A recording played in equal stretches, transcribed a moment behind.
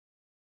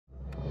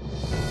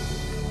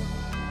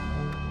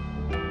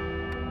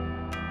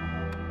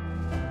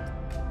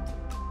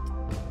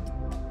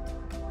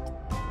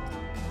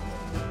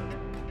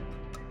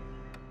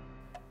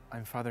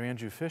I'm Father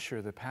Andrew Fisher,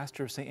 the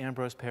pastor of St.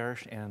 Ambrose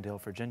Parish, Annandale,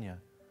 Virginia.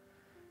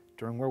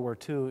 During World War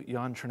II,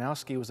 Jan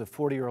Czernowski was a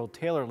 40-year-old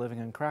tailor living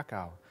in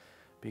Krakow.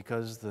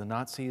 Because the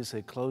Nazis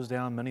had closed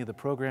down many of the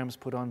programs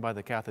put on by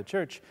the Catholic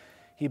Church,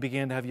 he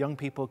began to have young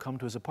people come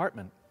to his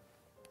apartment.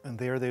 And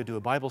there they would do a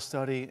Bible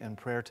study and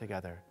prayer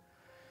together.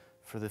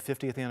 For the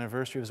 50th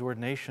anniversary of his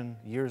ordination,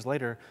 years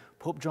later,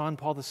 Pope John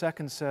Paul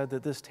II said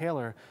that this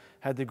tailor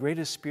had the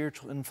greatest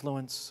spiritual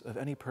influence of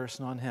any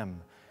person on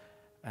him.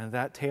 And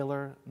that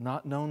tailor,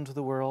 not known to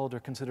the world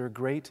or considered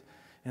great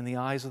in the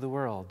eyes of the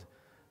world,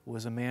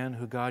 was a man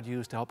who God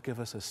used to help give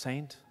us a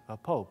saint, a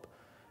pope,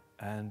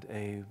 and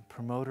a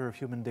promoter of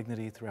human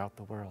dignity throughout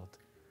the world.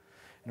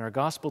 In our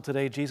gospel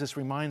today, Jesus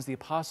reminds the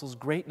apostles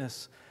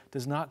greatness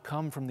does not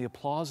come from the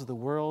applause of the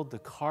world, the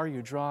car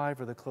you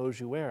drive, or the clothes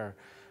you wear.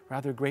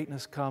 Rather,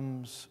 greatness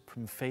comes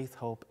from faith,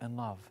 hope, and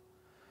love.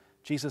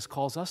 Jesus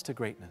calls us to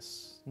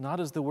greatness, not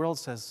as the world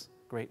says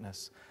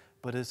greatness,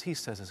 but as he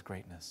says is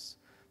greatness,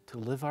 to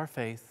live our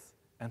faith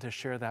and to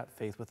share that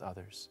faith with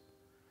others.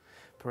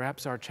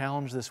 Perhaps our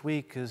challenge this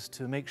week is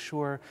to make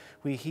sure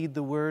we heed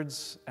the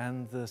words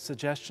and the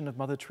suggestion of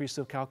Mother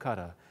Teresa of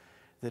Calcutta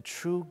that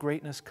true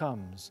greatness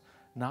comes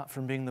not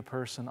from being the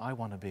person I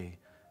want to be,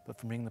 but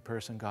from being the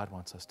person God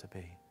wants us to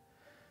be.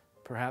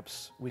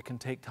 Perhaps we can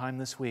take time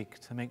this week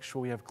to make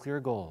sure we have clear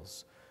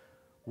goals.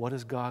 What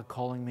is God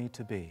calling me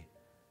to be?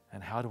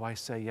 And how do I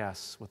say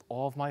yes with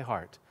all of my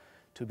heart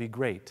to be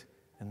great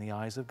in the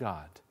eyes of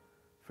God?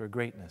 For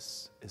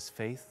greatness is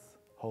faith,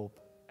 hope,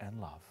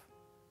 and love.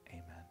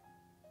 Amen.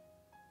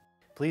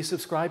 Please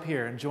subscribe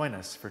here and join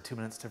us for 2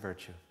 Minutes to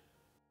Virtue.